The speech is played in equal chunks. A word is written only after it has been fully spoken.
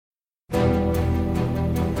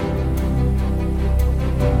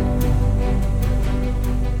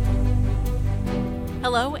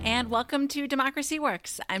Hello and welcome to Democracy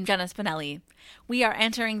Works. I'm Jenna Spinelli. We are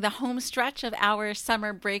entering the home stretch of our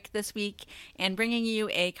summer break this week and bringing you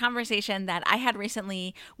a conversation that I had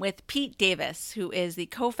recently with Pete Davis, who is the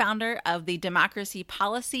co-founder of the Democracy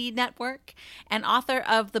Policy Network and author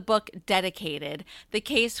of the book Dedicated: The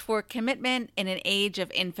Case for Commitment in an Age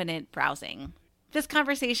of Infinite Browsing. This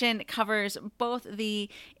conversation covers both the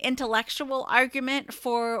intellectual argument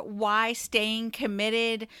for why staying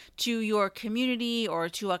committed to your community or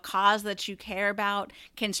to a cause that you care about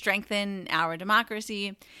can strengthen our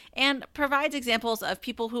democracy, and provides examples of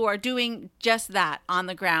people who are doing just that on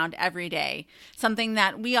the ground every day, something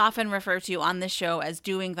that we often refer to on this show as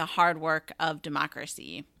doing the hard work of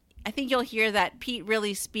democracy. I think you'll hear that Pete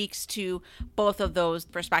really speaks to both of those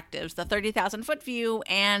perspectives, the 30,000-foot view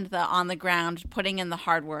and the on-the-ground, putting in the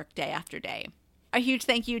hard work day after day. A huge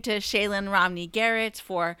thank you to Shaylin Romney Garrett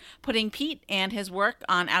for putting Pete and his work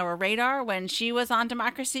on our radar when she was on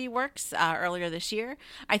Democracy Works earlier this year.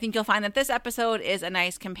 I think you'll find that this episode is a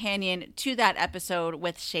nice companion to that episode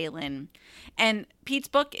with Shaylin. And Pete's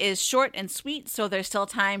book is short and sweet, so there's still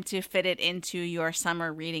time to fit it into your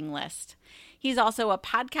summer reading list. He's also a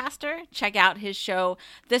podcaster. Check out his show,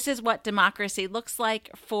 This Is What Democracy Looks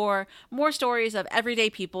Like, for more stories of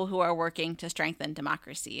everyday people who are working to strengthen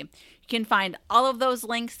democracy. You can find all of those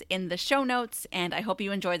links in the show notes, and I hope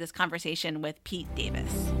you enjoyed this conversation with Pete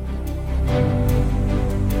Davis.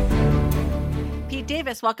 Pete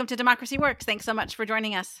Davis, welcome to Democracy Works. Thanks so much for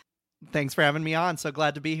joining us. Thanks for having me on. So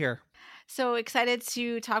glad to be here. So excited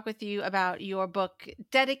to talk with you about your book,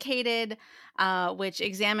 Dedicated, which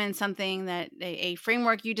examines something that a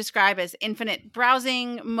framework you describe as infinite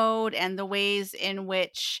browsing mode and the ways in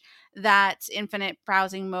which that infinite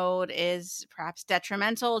browsing mode is perhaps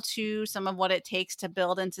detrimental to some of what it takes to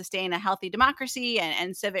build and sustain a healthy democracy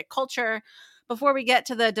and civic culture. Before we get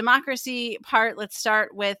to the democracy part, let's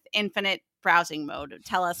start with infinite browsing mode.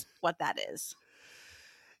 Tell us what that is.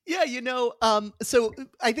 Yeah, so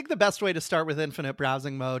I think the best way to start with infinite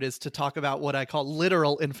browsing mode is to talk about what I call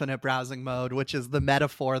literal infinite browsing mode, which is the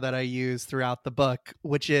metaphor that I use throughout the book,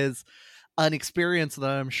 which is an experience that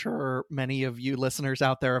I'm sure many of you listeners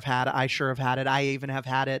out there have had. I sure have had it. I even have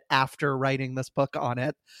had it after writing this book on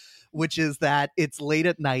it, which is that it's late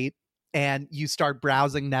at night and you start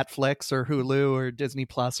browsing Netflix or Hulu or Disney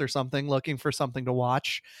Plus or something, looking for something to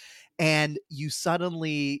watch, and you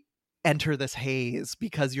suddenly enter this haze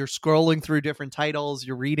because you're scrolling through different titles,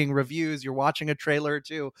 you're reading reviews, you're watching a trailer or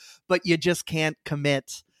two, but you just can't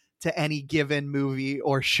commit to any given movie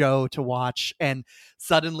or show to watch. And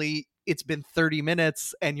suddenly it's been 30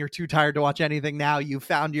 minutes and you're too tired to watch anything now. You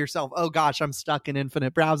found yourself, oh gosh, I'm stuck in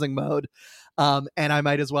infinite browsing mode. And I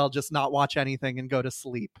might as well just not watch anything and go to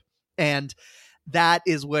sleep. And that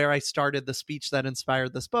is where I started the speech that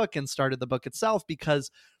inspired this book and started the book itself, because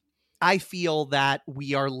I feel that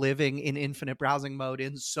we are living in infinite browsing mode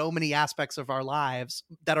in so many aspects of our lives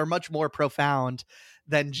that are much more profound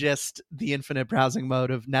than just the infinite browsing mode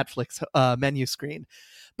of Netflix menu screen,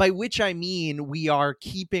 by which I mean we are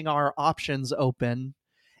keeping our options open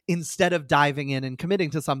instead of diving in and committing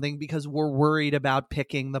to something because we're worried about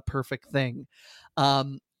picking the perfect thing.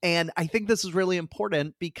 And I think this is really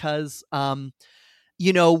important because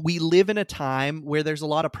we live in a time where there's a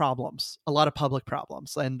lot of problems, a lot of public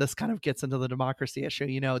problems. And this kind of gets into the democracy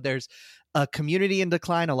issue. There's a community in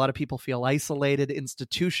decline. A lot of people feel isolated.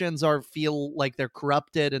 Institutions feel like they're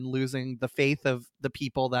corrupted and losing the faith of the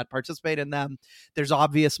people that participate in them. There's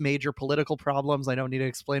obvious major political problems. I don't need to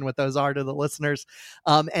explain what those are to the listeners.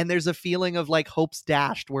 And there's a feeling of like hope's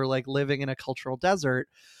dashed. We're like living in a cultural desert.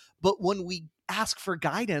 But when we ask for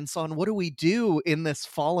guidance on what do we do in this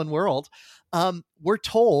fallen world, we're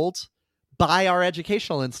told by our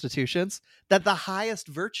educational institutions that the highest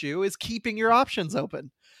virtue is keeping your options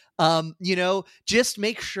open. Just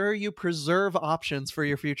make sure you preserve options for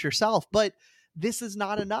your future self. But this is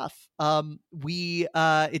not enough.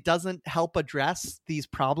 It doesn't help address these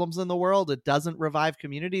problems in the world. It doesn't revive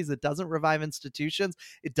communities. It doesn't revive institutions.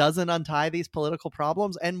 It doesn't untie these political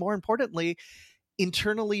problems. And more importantly,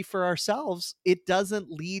 internally for ourselves, it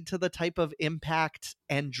doesn't lead to the type of impact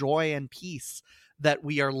and joy and peace that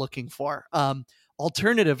we are looking for.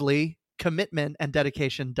 Alternatively, commitment and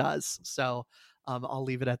dedication does. So I'll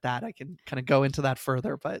leave it at that. I can kind of go into that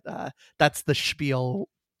further, but that's the spiel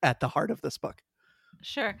at the heart of this book.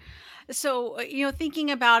 Sure. So, thinking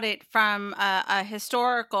about it from a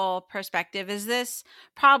historical perspective, is this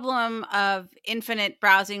problem of infinite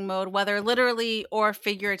browsing mode, whether literally or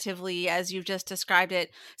figuratively, as you've just described it,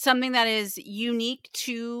 something that is unique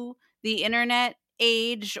to the internet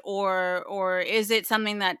age, or is it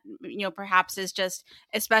something that perhaps is just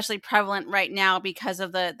especially prevalent right now because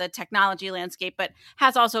of the technology landscape, but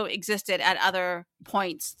has also existed at other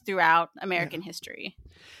points throughout American history?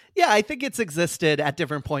 Yeah, I think it's existed at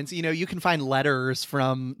different points. You can find letters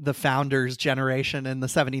from the founders' generation in the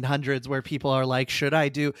 1700s where people are like,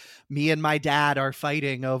 me and my dad are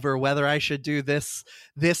fighting over whether I should do this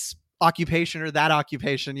occupation or that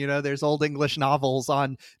occupation. There's old English novels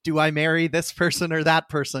on, do I marry this person or that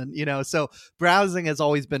person? So browsing has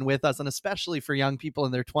always been with us. And especially for young people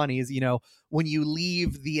in their 20s, when you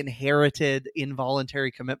leave the inherited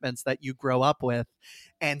involuntary commitments that you grow up with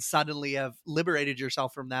and suddenly have liberated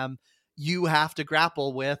yourself from them, you have to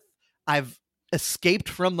grapple with, I've escaped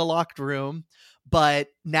from the locked room, but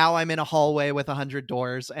now I'm in a hallway with 100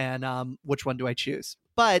 doors, and which one do I choose?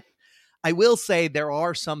 But I will say there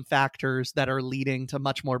are some factors that are leading to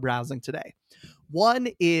much more browsing today. One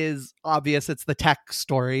is obvious. It's the tech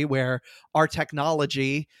story, where our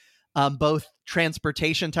technology, both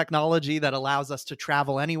transportation technology that allows us to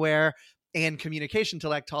travel anywhere and communication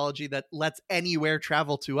technology that lets anywhere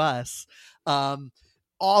travel to us,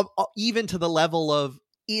 even to the level of,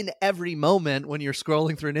 in every moment when you're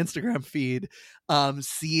scrolling through an Instagram feed,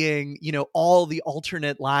 seeing, all the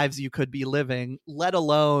alternate lives you could be living, let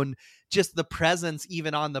alone just the presence,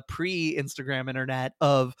 even on the pre-Instagram internet,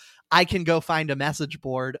 of I can go find a message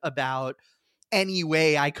board about any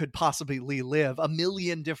way I could possibly live, a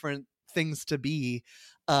million different things to be.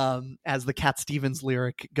 As the Cat Stevens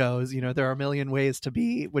lyric goes, there are a million ways to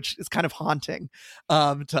be, which is kind of haunting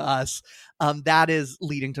to us. That is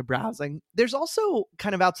leading to browsing. There's also,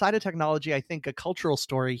 kind of outside of technology, I think, a cultural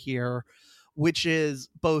story here, which is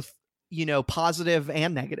both, positive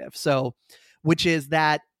and negative. So, which is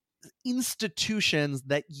that institutions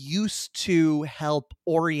that used to help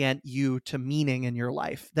orient you to meaning in your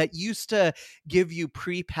life, that used to give you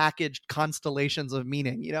prepackaged constellations of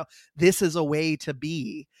meaning. This is a way to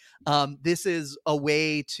be. This is a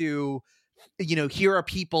way to, here are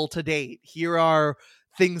people to date. Here are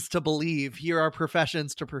things to believe. Here are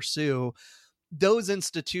professions to pursue. Those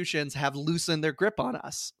institutions have loosened their grip on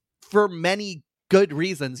us for many good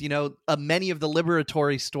reasons. Many of the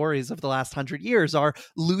liberatory stories of the last 100 years are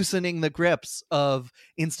loosening the grips of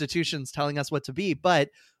institutions telling us what to be. But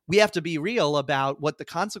we have to be real about what the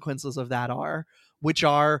consequences of that are, which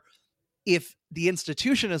are, if the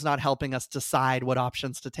institution is not helping us decide what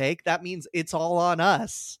options to take, that means it's all on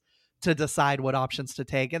us to decide what options to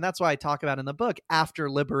take. And that's why I talk about in the book,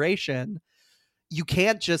 after liberation, you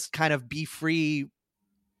can't just kind of be free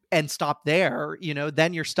and stop there.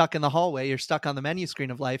 Then you're stuck in the hallway, you're stuck on the menu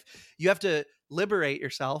screen of life. You have to liberate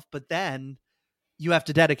yourself, but then you have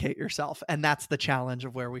to dedicate yourself. And that's the challenge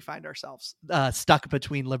of where we find ourselves, stuck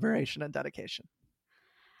between liberation and dedication.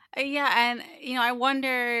 Yeah, and I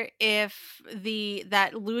wonder if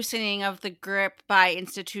that loosening of the grip by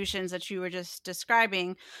institutions that you were just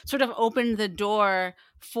describing sort of opened the door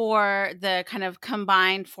for the kind of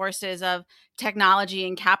combined forces of technology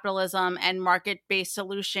and capitalism and market-based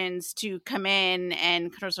solutions to come in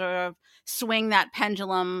and sort of swing that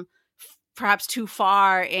pendulum perhaps too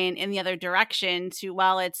far in the other direction, to,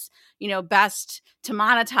 well, it's best to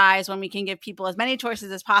monetize when we can give people as many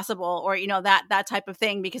choices as possible, or that type of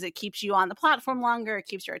thing, because it keeps you on the platform longer, it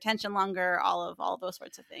keeps your attention longer, all of those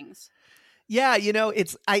sorts of things. Yeah,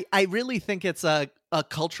 it's I really think it's a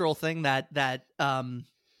cultural thing that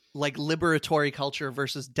like liberatory culture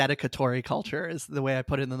versus dedicatory culture is the way I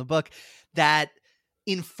put it in the book, that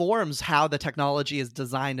informs how the technology is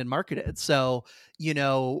designed and marketed. So,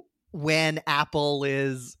 when Apple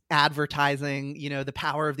is advertising, the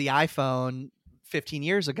power of the iPhone 15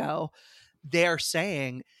 years ago, they're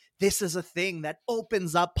saying this is a thing that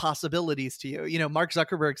opens up possibilities to you. Mark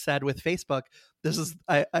Zuckerberg said with Facebook, this is,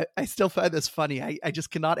 I still find this funny. I just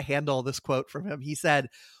cannot handle this quote from him. He said,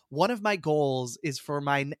 one of my goals is for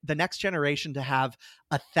the next generation to have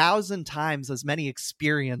 1,000 times as many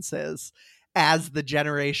experiences as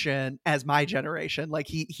my generation. Like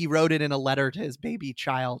he wrote it in a letter to his baby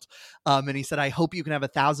child. And he said, I hope you can have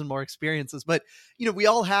 1,000 more experiences. But, we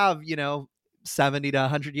all have, 70 to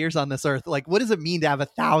 100 years on this earth. Like, what does it mean to have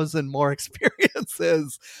 1,000 more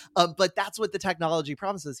experiences? But that's what the technology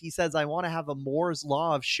promises. He says, I want to have a Moore's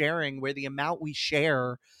law of sharing, where the amount we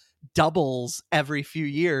share doubles every few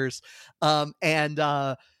years. And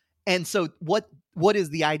so what is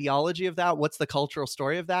the ideology of that? What's the cultural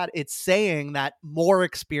story of that? It's saying that more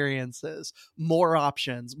experiences, more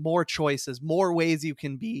options, more choices, more ways you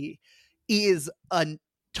can be is a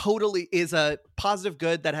positive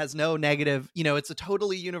good that has no negative. It's a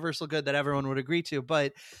totally universal good that everyone would agree to.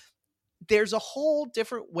 But there's a whole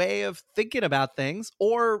different way of thinking about things,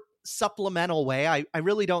 or supplemental way. I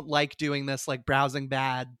really don't like doing this like browsing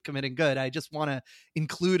bad, committing good. I just want to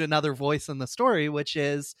include another voice in the story, which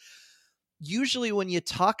is usually when you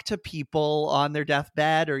talk to people on their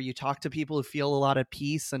deathbed, or you talk to people who feel a lot of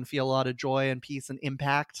peace and feel a lot of joy and peace and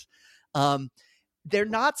impact, they're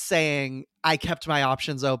not saying, I kept my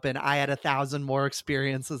options open, I had 1,000 more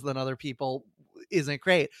experiences than other people, isn't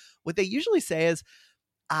great. What they usually say is,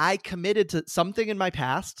 I committed to something in my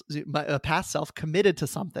past, my past self committed to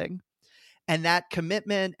something, and that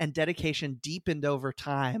commitment and dedication deepened over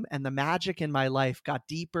time. And the magic in my life got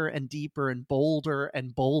deeper and deeper and bolder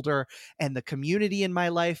and bolder. And the community in my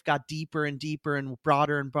life got deeper and deeper and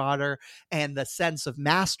broader and broader. And the sense of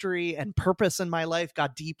mastery and purpose in my life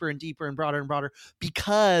got deeper and deeper and broader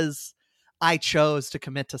because I chose to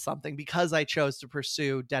commit to something, because I chose to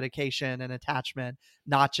pursue dedication and attachment,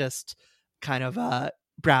 not just kind of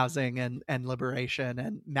browsing and liberation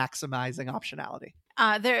and maximizing optionality.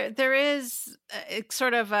 There is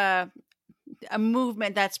sort of a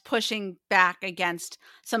movement that's pushing back against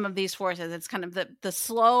some of these forces. It's kind of the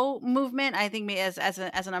slow movement. I think as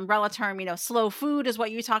an umbrella term, slow food is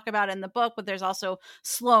what you talk about in the book, but there's also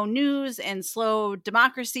slow news and slow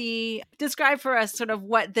democracy. Describe for us sort of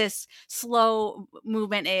what this slow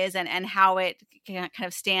movement is and how it kind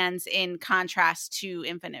of stands in contrast to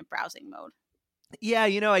infinite browsing mode. Yeah,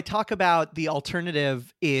 I talk about the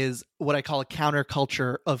alternative is what I call a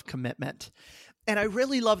counterculture of commitment. And I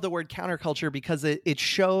really love the word counterculture because it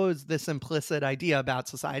shows this implicit idea about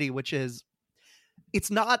society, which is,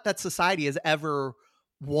 it's not that society is ever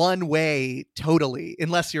one way totally,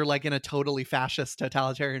 unless you're like in a totally fascist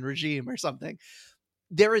totalitarian regime or something.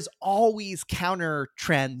 There is always counter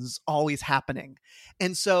trends always happening.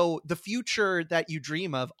 And so the future that you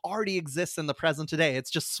dream of already exists in the present today. It's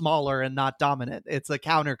just smaller and not dominant. It's a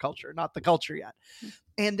counterculture, not the culture yet.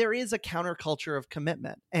 And there is a counterculture of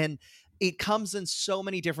commitment. And it comes in so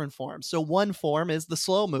many different forms. So one form is the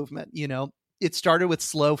slow movement. It started with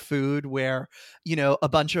slow food, where, a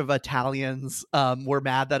bunch of Italians were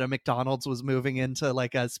mad that a McDonald's was moving into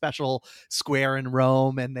like a special square in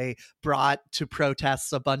Rome. And they brought to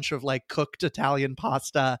protests a bunch of like cooked Italian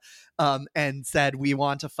pasta and said, we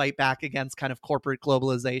want to fight back against kind of corporate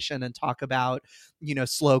globalization and talk about,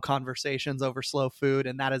 slow conversations over slow food.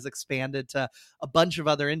 And that has expanded to a bunch of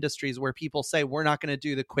other industries where people say, we're not going to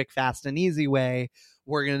do the quick, fast, and easy way.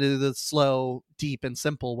 We're going to do the slow, deep, and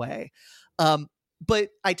simple way. But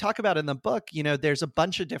I talk about in the book, there's a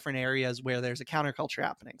bunch of different areas where there's a counterculture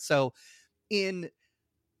happening. So in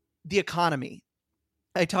the economy,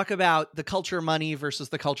 I talk about the culture of money versus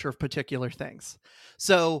the culture of particular things.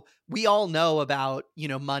 So we all know about,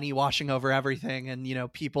 money washing over everything,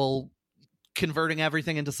 and, people converting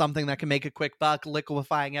everything into something that can make a quick buck,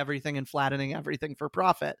 liquefying everything and flattening everything for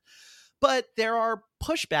profit. But there are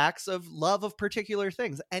pushbacks of love of particular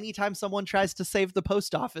things. Anytime someone tries to save the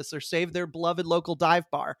post office or save their beloved local dive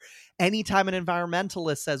bar, anytime an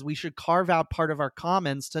environmentalist says we should carve out part of our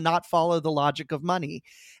commons to not follow the logic of money,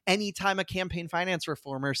 anytime a campaign finance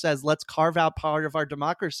reformer says let's carve out part of our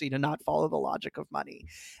democracy to not follow the logic of money,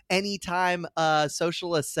 anytime a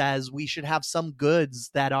socialist says we should have some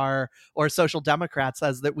goods that are, or a social democrat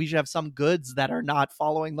says that we should have some goods that are not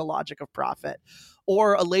following the logic of profit,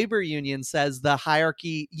 or a labor union says the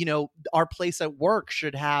hierarchy, our place at work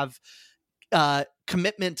should have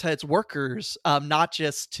commitment to its workers, not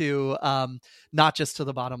just to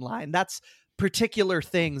the bottom line. That's particular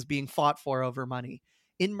things being fought for over money.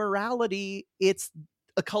 In morality, it's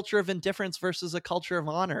a culture of indifference versus a culture of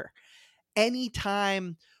honor.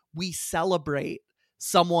 Anytime we celebrate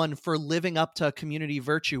someone for living up to a community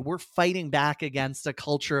virtue, we're fighting back against a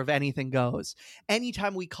culture of anything goes.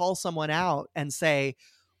 Anytime we call someone out and say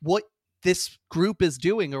what this group is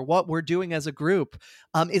doing or what we're doing as a group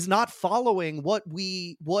is not following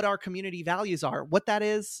what our community values are, what that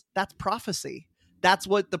is, that's prophecy. That's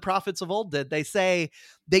what the prophets of old did. They say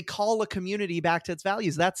they call a community back to its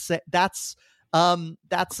values. That's a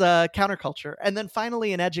counterculture. And then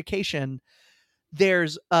finally, in education,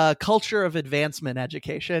 there's a culture of advancement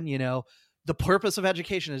education. The purpose of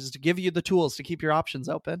education is to give you the tools to keep your options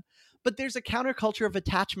open. But there's a counterculture of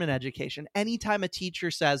attachment education. Anytime a teacher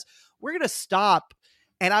says, we're going to stop,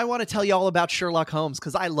 and I want to tell you all about Sherlock Holmes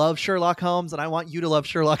because I love Sherlock Holmes and I want you to love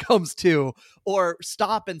Sherlock Holmes too. Or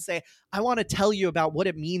stop and say, I want to tell you about what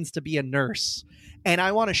it means to be a nurse. And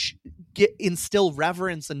I want to instill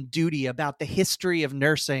reverence and duty about the history of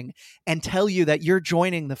nursing and tell you that you're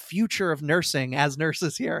joining the future of nursing as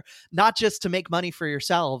nurses here, not just to make money for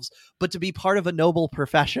yourselves, but to be part of a noble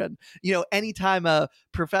profession. Anytime a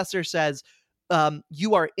professor says,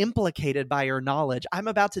 you are implicated by your knowledge. I'm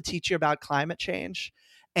about to teach you about climate change,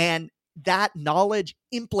 and that knowledge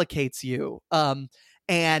implicates you.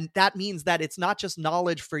 And that means that it's not just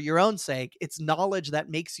knowledge for your own sake. It's knowledge that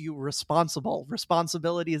makes you responsible.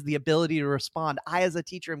 Responsibility is the ability to respond. I, as a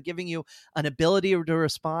teacher, am giving you an ability to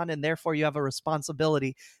respond, and therefore you have a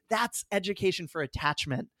responsibility. That's education for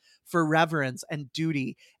attachment, for reverence and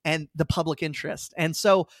duty and the public interest. And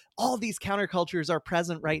so all these countercultures are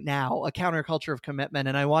present right now, a counterculture of commitment.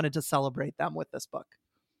 And I wanted to celebrate them with this book.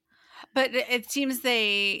 But it seems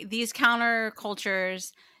these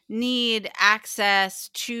countercultures need access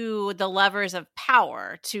to the levers of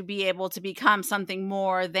power to be able to become something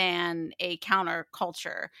more than a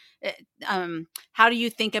counterculture. How do you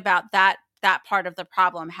think about that part of the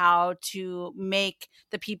problem? How to make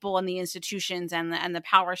the people and the institutions and the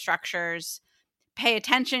power structures pay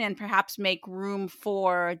attention and perhaps make room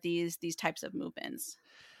for these types of movements?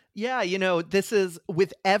 Yeah, this is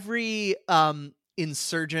with every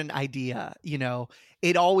insurgent idea,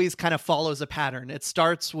 it always kind of follows a pattern. It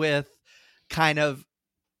starts with kind of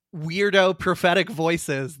weirdo prophetic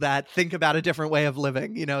voices that think about a different way of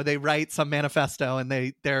living. They write some manifesto and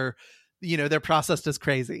they're processed as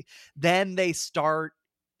crazy. Then they start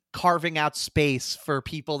carving out space for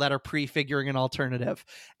people that are prefiguring an alternative.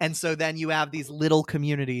 And so then you have these little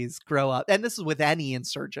communities grow up. And this is with any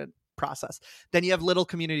insurgent process. Then you have little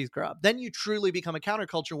communities grow up. Then you truly become a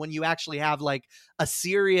counterculture when you actually have like a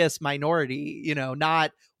serious minority,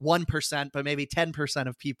 not 1%, but maybe 10%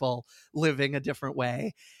 of people living a different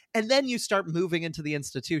way. And then you start moving into the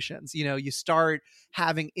institutions. You start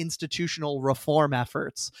having institutional reform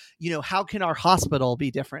efforts. How can our hospital be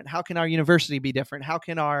different? How can our university be different? How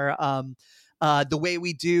can our the way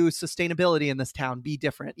we do sustainability in this town be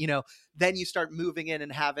different? Then you start moving in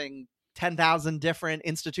and having 10,000 different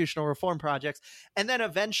institutional reform projects. And then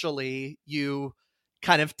eventually you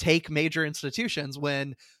kind of take major institutions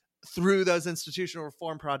when through those institutional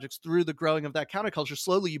reform projects, through the growing of that counterculture,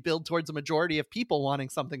 slowly you build towards a majority of people wanting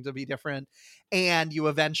something to be different. And you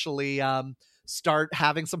eventually start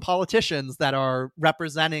having some politicians that are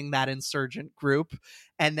representing that insurgent group.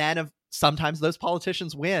 And then sometimes those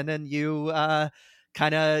politicians win and you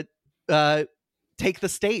kind of take the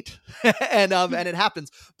state and it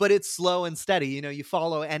happens, but it's slow and steady. You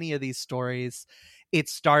follow any of these stories, it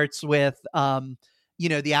starts with let's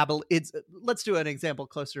do an example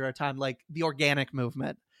closer to our time, like the organic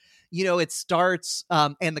movement. It starts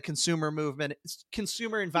and the consumer movement,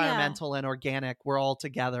 consumer, environmental, and organic, we're all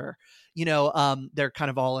together. They're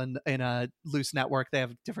kind of all in a loose network. They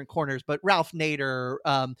have different corners, but Ralph Nader,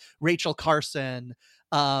 Rachel Carson,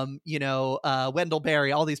 Wendell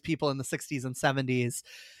Berry, all these people in the 60s and 70s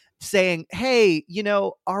saying, hey,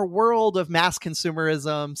 our world of mass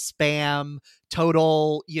consumerism, spam,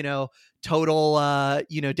 total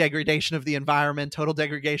degradation of the environment, total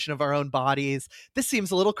degradation of our own bodies. This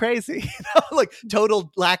seems a little crazy, like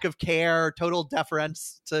total lack of care, total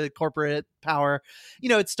deference to corporate power.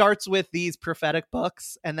 It starts with these prophetic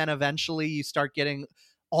books, and then eventually you start getting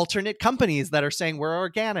alternate companies that are saying we're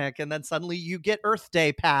organic, and then suddenly you get Earth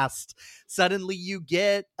Day passed. Suddenly you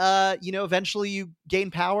get eventually you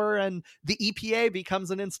gain power and the EPA becomes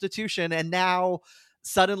an institution, and now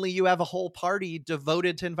suddenly you have a whole party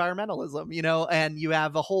devoted to environmentalism, and you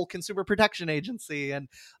have a whole consumer protection agency, and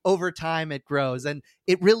over time it grows. And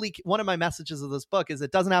it really, one of my messages of this book is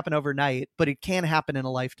it doesn't happen overnight, but it can happen in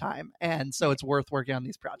a lifetime. And so it's worth working on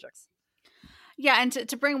these projects. Yeah, and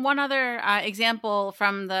to bring one other example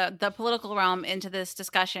from the political realm into this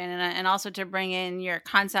discussion, and also to bring in your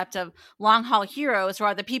concept of long haul heroes, who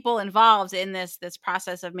are the people involved in this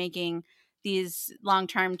process of making these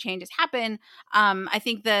long-term changes happen. I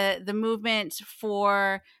think the movement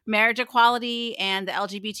for marriage equality and the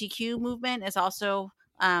LGBTQ movement is also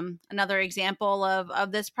another example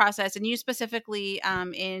of this process. And you specifically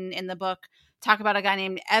in the book talk about a guy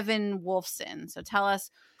named Evan Wolfson. So tell us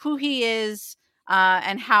who he is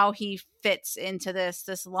and how he fits into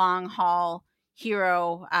this long haul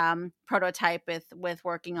hero prototype with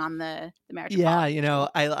working on the marriage equality.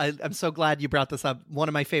 I'm so glad you brought this up. One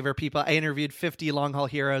of my favorite people. I interviewed 50 long haul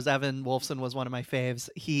heroes. Evan Wolfson was one of my faves.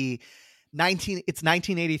 It's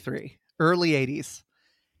 1983, early 80s.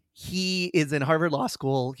 He is in Harvard Law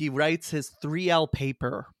School. He writes his 3L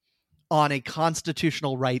paper on a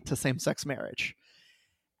constitutional right to same-sex marriage.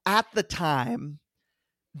 At the time,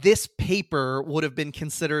 this paper would have been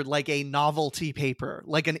considered like a novelty paper,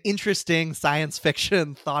 like an interesting science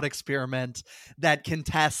fiction thought experiment that can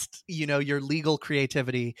test, your legal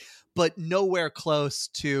creativity, but nowhere close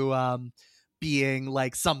to being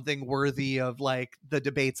like something worthy of like the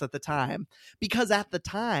debates at the time. Because at the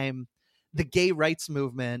time, the gay rights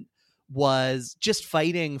movement was just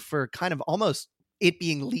fighting for kind of almost it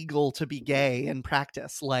being legal to be gay in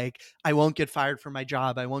practice. Like, I won't get fired from my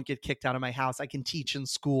job. I won't get kicked out of my house. I can teach in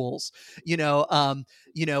schools.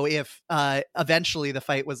 If eventually the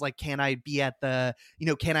fight was like, can I be at the,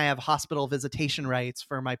 can I have hospital visitation rights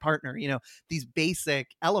for my partner? These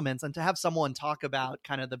basic elements. And to have someone talk about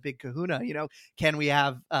kind of the big kahuna, can we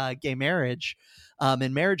have gay marriage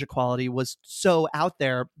and marriage equality was so out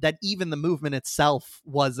there that even the movement itself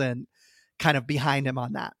wasn't kind of behind him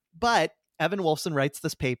on that. But Evan Wolfson writes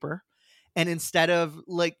this paper, and instead of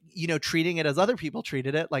treating it as other people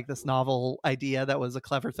treated it, like this novel idea that was a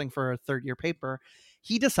clever thing for a third-year paper,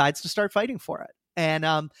 he decides to start fighting for it.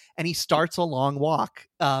 And he starts a long walk.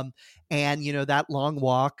 That long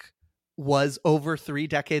walk was over 3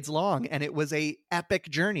 decades long, and it was a epic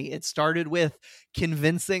journey. It started with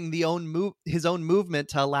convincing his own movement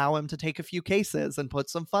to allow him to take a few cases and put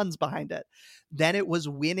some funds behind it. Then it was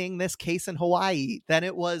winning this case in Hawaii. Then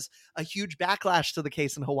it was a huge backlash to the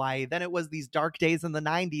case in Hawaii. Then it was these dark days in the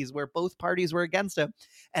 90s where both parties were against him,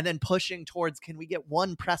 and then pushing towards, can we get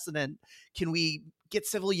one precedent? Can we get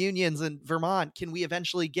civil unions in Vermont? Can we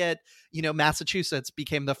eventually get, Massachusetts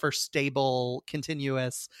became the first stable,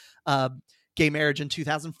 continuous gay marriage in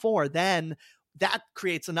 2004. Then that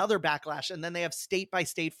creates another backlash. And then they have state by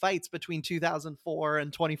state fights between 2004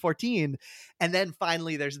 and 2014. And then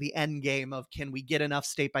finally, there's the end game of, can we get enough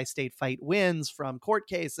state by state fight wins from court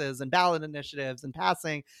cases and ballot initiatives and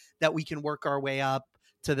passing that we can work our way up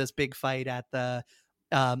to this big fight at the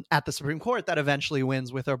Supreme Court that eventually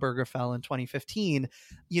wins with Obergefell in 2015,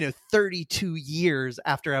 32 years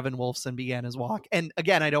after Evan Wolfson began his walk. And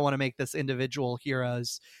again, I don't want to make this individual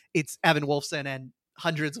heroes. It's Evan Wolfson and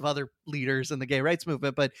hundreds of other leaders in the gay rights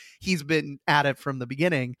movement, but he's been at it from the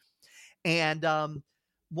beginning. And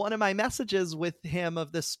one of my messages with him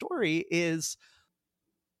of this story is,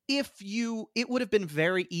 it would have been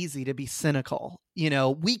very easy to be cynical.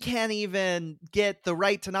 We can't even get the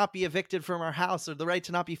right to not be evicted from our house or the right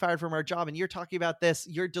to not be fired from our job. And you're talking about this,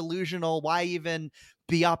 you're delusional. Why even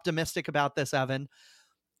be optimistic about this, Evan?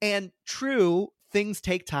 And true, things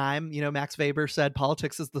take time. Max Weber said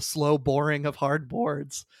politics is the slow boring of hard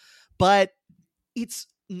boards, but it's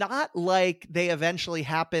not like they eventually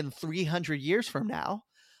happen 300 years from now.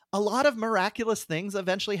 A lot of miraculous things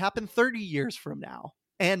eventually happen 30 years from now.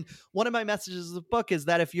 And one of my messages of the book is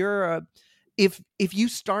that if you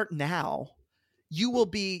start now, you will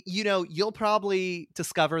be, you'll probably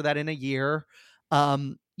discover that in a year,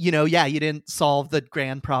 you didn't solve the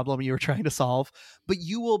grand problem you were trying to solve, but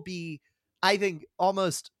you will be, I think,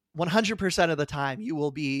 almost 100% of the time, you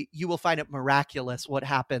will find it miraculous what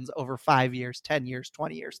happens over 5 years, 10 years,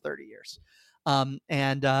 20 years, 30 years.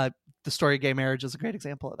 The story of gay marriage is a great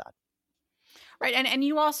example of that. Right. And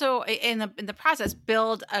you also, in the process,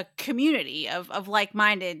 build a community of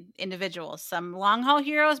like-minded individuals, some long haul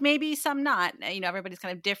heroes, maybe some not, everybody's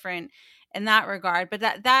kind of different in that regard. But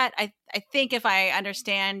that I think, if I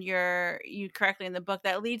understand you correctly in the book,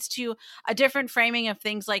 that leads to a different framing of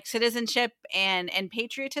things like citizenship and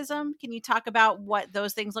patriotism. Can you talk about what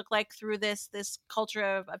those things look like through this culture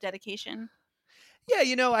of dedication?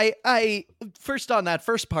 Yeah, I first on that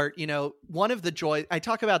first part, one of the joy, I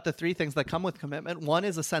talk about the 3 things that come with commitment. One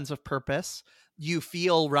is a sense of purpose. You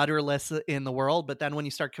feel rudderless in the world, but then when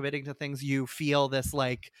you start committing to things, you feel this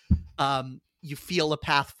you feel a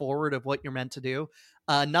path forward of what you're meant to do.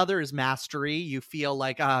 Another is mastery. You feel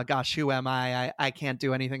like, gosh, who am I? I can't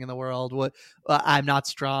do anything in the world. I'm not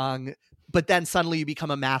strong. But then suddenly you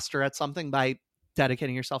become a master at something by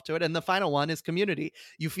dedicating yourself to it. And the final one is community.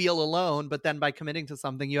 You feel alone, but then by committing to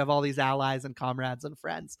something, you have all these allies and comrades and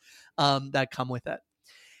friends that come with it.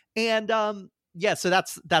 And so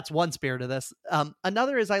that's one spirit of this.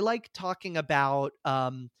 Another is, I like talking about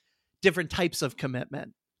different types of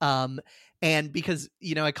commitment. And because,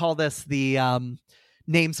 I call this the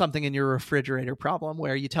name something in your refrigerator problem,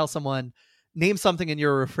 where you tell someone, name something in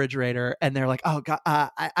your refrigerator, and they're like, oh God,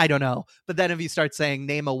 I don't know. But then if you start saying,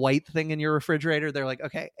 name a white thing in your refrigerator, they're like,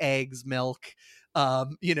 okay, eggs, milk,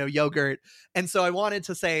 yogurt. And so I wanted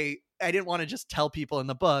to say, I didn't want to just tell people in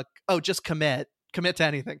the book, oh, just commit to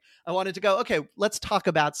anything. I wanted to go, okay, let's talk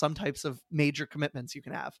about some types of major commitments you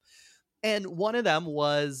can have. And one of them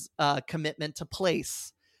was commitment to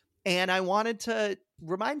place. And I wanted to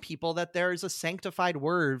remind people that there's a sanctified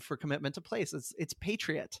word for commitment to place. It's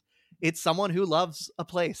patriot. It's someone who loves a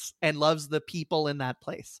place and loves the people in that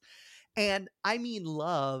place. And I mean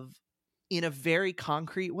love in a very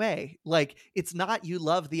concrete way. Like, it's not you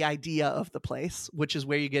love the idea of the place, which is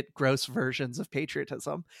where you get gross versions of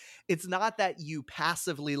patriotism. It's not that you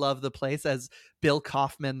passively love the place, as Bill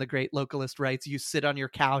Kaufman, the great localist, writes, you sit on your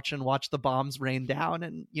couch and watch the bombs rain down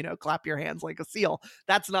and, clap your hands like a seal.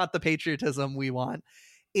 That's not the patriotism we want.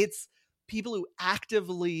 It's people who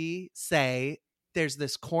actively say, there's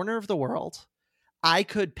this corner of the world, I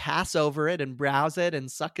could pass over it and browse it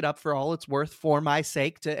and suck it up for all it's worth for my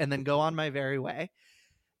sake and then go on my very way.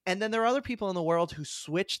 And then there are other people in the world who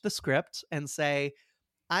switch the script and say,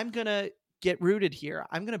 I'm going to get rooted here.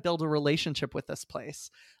 I'm going to build a relationship with this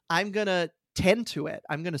place. I'm going to tend to it.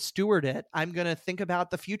 I'm going to steward it. I'm going to think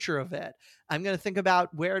about the future of it. I'm going to think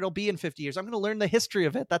about where it'll be in 50 years. I'm going to learn the history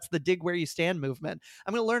of it. That's the dig where you stand movement.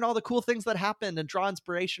 I'm going to learn all the cool things that happened and draw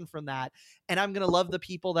inspiration from that. And I'm going to love the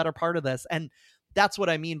people that are part of this. And that's what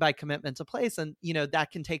I mean by commitment to place. And,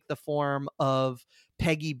 that can take the form of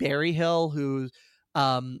Peggy Berryhill, who,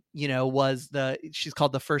 she's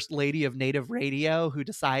called the first lady of native radio, who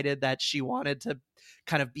decided that she wanted to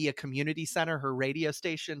kind of be a community center, her radio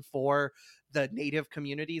station for the native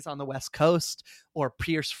communities on the West Coast, or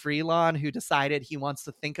Pierce Freelon, who decided he wants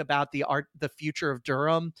to think about the future of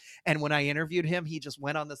Durham. And when I interviewed him, he just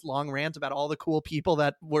went on this long rant about all the cool people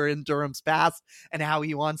that were in Durham's past and how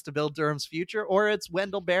he wants to build Durham's future. Or it's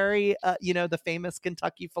Wendell Berry, the famous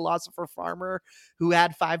Kentucky philosopher farmer who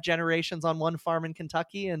had 5 generations on one farm in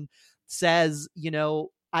Kentucky and says,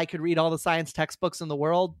 I could read all the science textbooks in the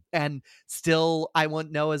world and still I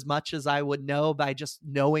wouldn't know as much as I would know by just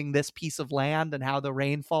knowing this piece of land and how the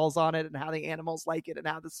rain falls on it and how the animals like it and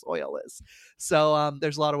how the soil is. So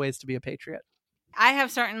there's a lot of ways to be a patriot. I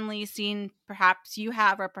have certainly seen, perhaps you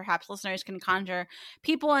have, or perhaps listeners can conjure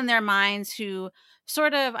people in their minds who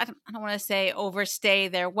sort of, I don't want to say overstay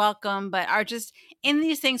their welcome, but are just in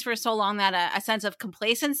these things for so long that a sense of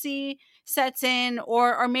complacency sets in,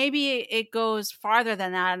 or maybe it goes farther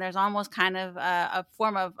than that. And there's almost kind of a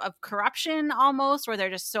form of corruption almost, where they're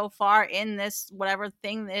just so far in this, whatever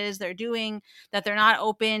thing it is they're doing, that they're not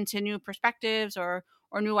open to new perspectives or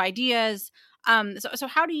new ideas. So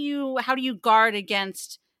how do you guard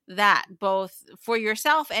against that, both for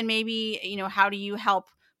yourself and maybe, how do you help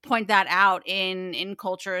point that out in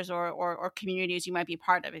cultures or communities you might be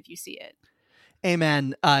part of if you see it?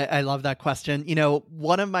 Amen. I love that question.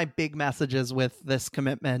 One of my big messages with this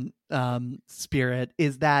commitment spirit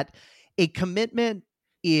is that a commitment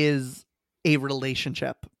is a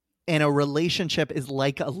relationship, and a relationship is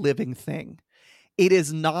like a living thing. It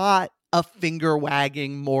is not a finger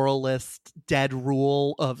wagging moralist dead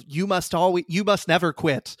rule of you must never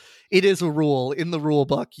quit. It is a rule in the rule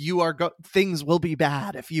book. Things will be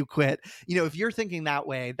bad if you quit. If you're thinking that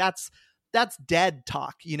way, that's dead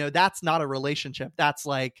talk. That's not a relationship.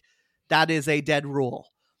 That is a dead rule.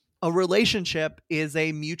 A relationship is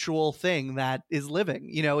a mutual thing that is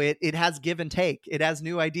living. It has give and take. It has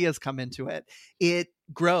new ideas come into it. It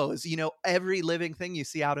grows. Every living thing you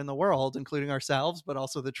see out in the world, including ourselves, but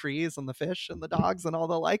also the trees and the fish and the dogs and all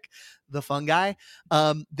the fungi,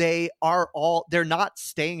 they're not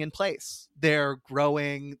staying in place. They're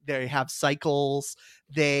growing. They have cycles.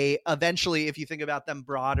 They eventually, if you think about them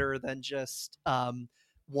broader than just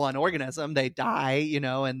one organism, they die,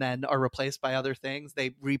 and then are replaced by other things.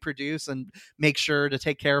 They reproduce and make sure to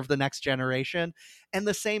take care of the next generation. And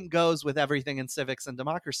the same goes with everything in civics and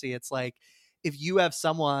democracy. It's like, if you have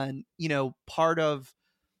someone, you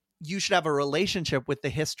should have a relationship with the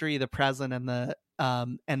history, the present, and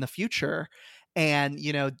the future. And,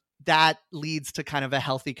 that leads to kind of a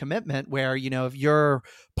healthy commitment where, if you're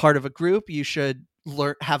part of a group, you should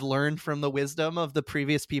have learned from the wisdom of the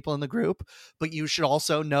previous people in the group, but you should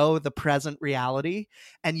also know the present reality,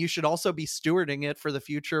 and you should also be stewarding it for the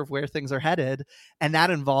future of where things are headed. And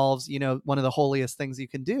that involves, one of the holiest things you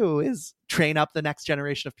can do is train up the next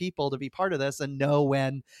generation of people to be part of this and know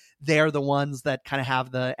when they're the ones that kind of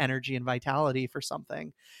have the energy and vitality for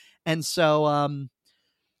something. And so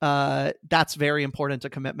that's very important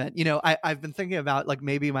to commitment. I've been thinking about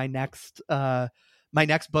maybe my next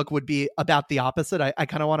book would be about the opposite. I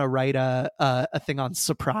kind of want to write a thing on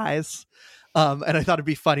surprise. And I thought it'd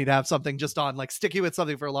be funny to have something just on sticking with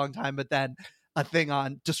something for a long time, but then a thing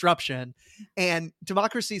on disruption. And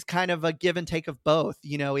democracy is kind of a give and take of both.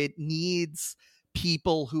 It needs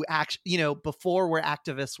people who before we're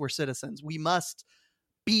activists, we're citizens. We must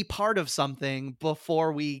be part of something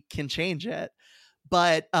before we can change it.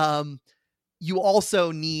 But you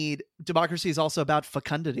also need, democracy is also about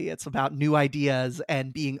fecundity. It's about new ideas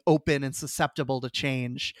and being open and susceptible to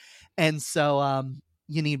change. And so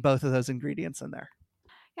you need both of those ingredients in there.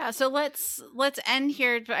 Yeah, so let's end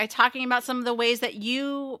here by talking about some of the ways that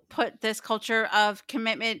you put this culture of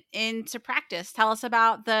commitment into practice. Tell us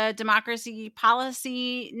about the Democracy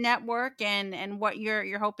Policy Network and what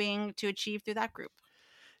you're hoping to achieve through that group.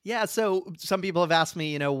 Yeah, so some people have asked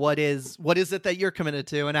me, what is it that you're committed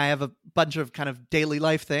to? And I have a bunch of kind of daily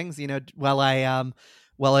life things. While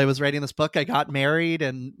I was writing this book, I got married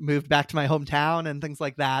and moved back to my hometown and things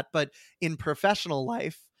like that. But in professional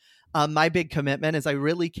life, my big commitment is I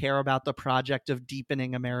really care about the project of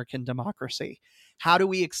deepening American democracy. How do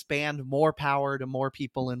we expand more power to more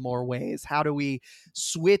people in more ways? How do we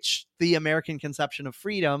switch the American conception of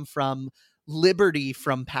freedom from liberty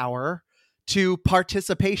from power to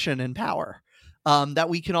participation in power, that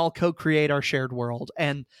we can all co-create our shared world?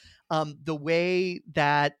 And the way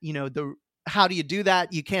that, how do you do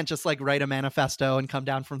that? You can't just like write a manifesto and come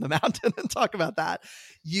down from the mountain and talk about that.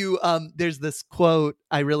 There's this quote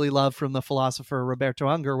I really love from the philosopher Roberto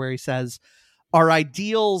Unger, where he says, our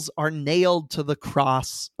ideals are nailed to the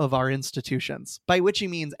cross of our institutions, by which he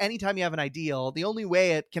means anytime you have an ideal, the only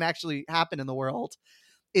way it can actually happen in the world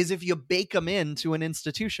is if you bake them into an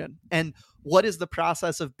institution. And what is the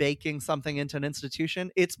process of baking something into an institution?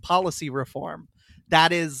 It's policy reform.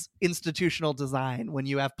 That is institutional design, when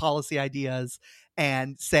you have policy ideas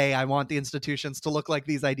and say, I want the institutions to look like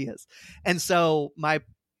these ideas. And so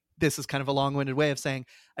this is kind of a long-winded way of saying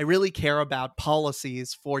I really care about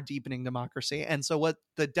policies for deepening democracy. And so what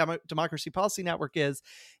the Democracy Policy Network is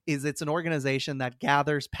it's an organization that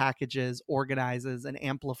gathers, packages, organizes, and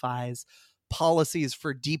amplifies policies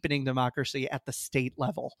for deepening democracy at the state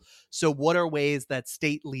level. So what are ways that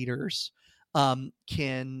state leaders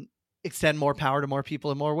can extend more power to more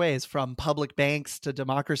people in more ways, from public banks to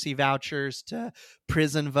democracy vouchers to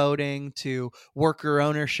prison voting to worker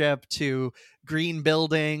ownership to green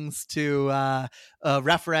buildings to a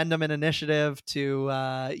referendum and initiative to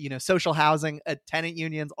social housing, tenant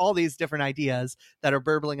unions, all these different ideas that are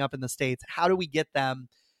burbling up in the states. How do we get them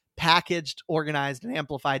packaged, organized, and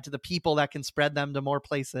amplified to the people that can spread them to more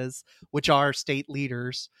places, which are state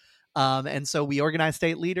leaders? And so we organize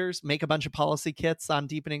state leaders, make a bunch of policy kits on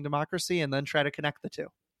deepening democracy, and then try to connect the two.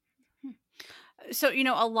 So,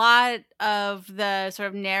 a lot of the sort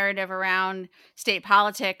of narrative around state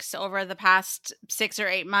politics over the past 6 or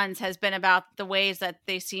 8 months has been about the ways that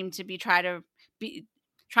they seem to be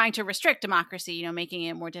trying to restrict democracy, making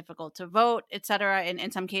it more difficult to vote, et cetera. And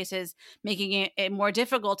in some cases, making it more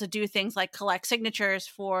difficult to do things like collect signatures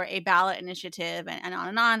for a ballot initiative and on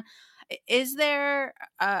and on. Is there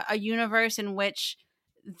a universe in which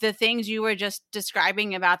the things you were just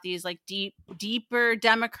describing about these like deeper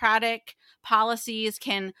democratic policies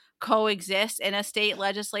can coexist in a state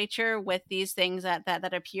legislature with these things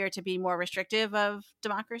that appear to be more restrictive of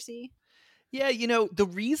democracy? Yeah, the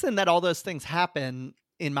reason that all those things happen,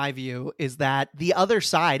 in my view, is that the other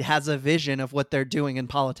side has a vision of what they're doing in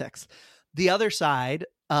politics. The other side,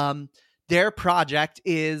 their project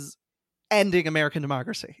is ending American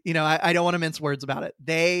democracy. I don't want to mince words about it.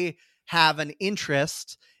 They have an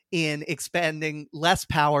interest in expanding less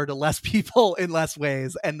power to less people in less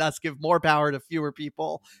ways, and thus give more power to fewer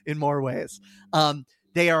people in more ways.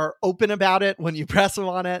 They are open about it when you press them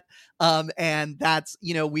on it. And that's,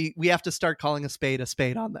 we have to start calling a spade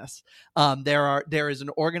on this. There is an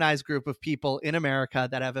organized group of people in America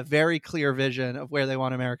that have a very clear vision of where they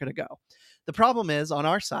want America to go. The problem is, on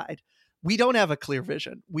our side, we don't have a clear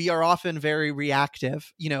vision. We are often very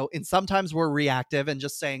reactive, and sometimes we're reactive and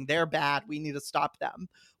just saying they're bad, we need to stop them,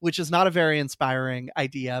 which is not a very inspiring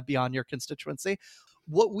idea beyond your constituency.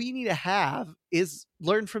 What we need to have is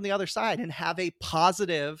learn from the other side and have a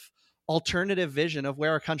positive alternative vision of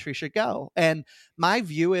where our country should go. And my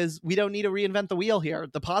view is we don't need to reinvent the wheel here.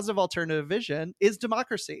 The positive alternative vision is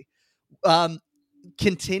democracy.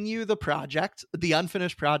 Continue the project, the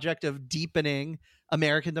unfinished project of deepening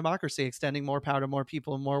American democracy, extending more power to more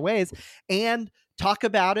people in more ways, and talk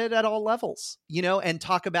about it at all levels, and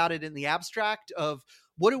talk about it in the abstract of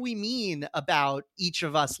what do we mean about each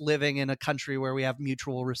of us living in a country where we have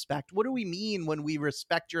mutual respect? What do we mean when we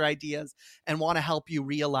respect your ideas and want to help you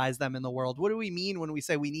realize them in the world? What do we mean when we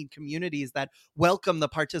say we need communities that welcome the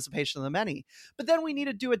participation of the many? But then we need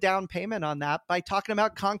to do a down payment on that by talking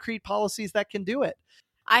about concrete policies that can do it.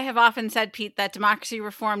 I have often said, Pete, that democracy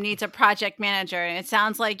reform needs a project manager. And it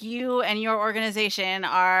sounds like you and your organization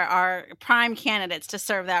are prime candidates to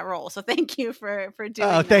serve that role. So thank you for doing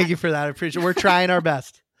that. Oh, thank you for that. I appreciate it. We're trying our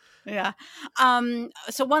best. Yeah.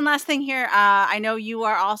 So one last thing here. I know you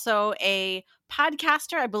are also a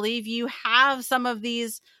podcaster. I believe you have some of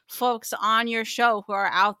these folks on your show who are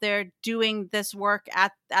out there doing this work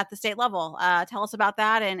at the state level. Tell us about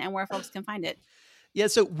that and where folks can find it. Yeah,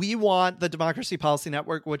 so we want the Democracy Policy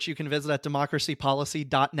Network, which you can visit at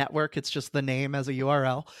democracypolicy.network. It's just the name as a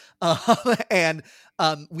URL. And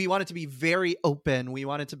we want it to be very open. We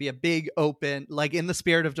want it to be a big open, like in the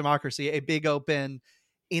spirit of democracy, a big open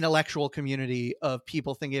intellectual community of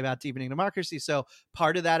people thinking about deepening democracy. So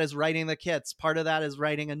part of that is writing the kits. Part of that is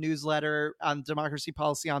writing a newsletter on democracy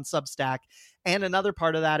policy on Substack. And another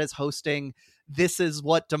part of that is hosting This Is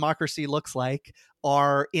What Democracy Looks Like,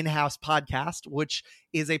 our in-house podcast, which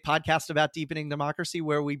is a podcast about deepening democracy,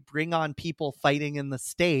 where we bring on people fighting in the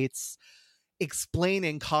states,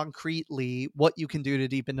 explaining concretely what you can do to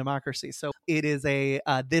deepen democracy. So it is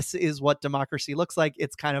this is what democracy looks like.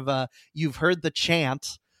 It's kind of you've heard the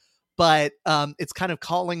chant, but it's kind of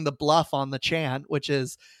calling the bluff on the chant, which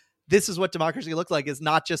is, this is what democracy looks like, is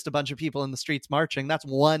not just a bunch of people in the streets marching. That's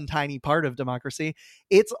one tiny part of democracy.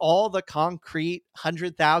 It's all the concrete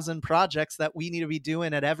 100,000 projects that we need to be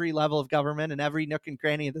doing at every level of government and every nook and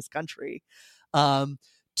cranny of this country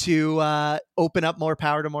to open up more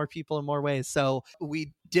power to more people in more ways. So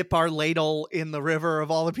we dip our ladle in the river of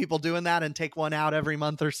all the people doing that and take one out every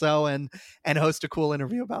month or so and host a cool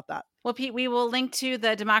interview about that. Well, Pete, we will link to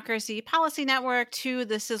the Democracy Policy Network, to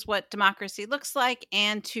This Is What Democracy Looks Like,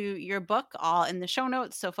 and to your book, all in the show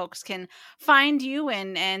notes, so folks can find you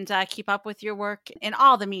and keep up with your work in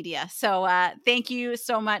all the media. So thank you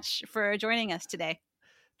so much for joining us today.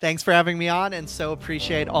 Thanks for having me on, and so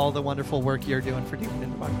appreciate all the wonderful work you're doing for deepening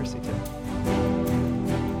democracy too.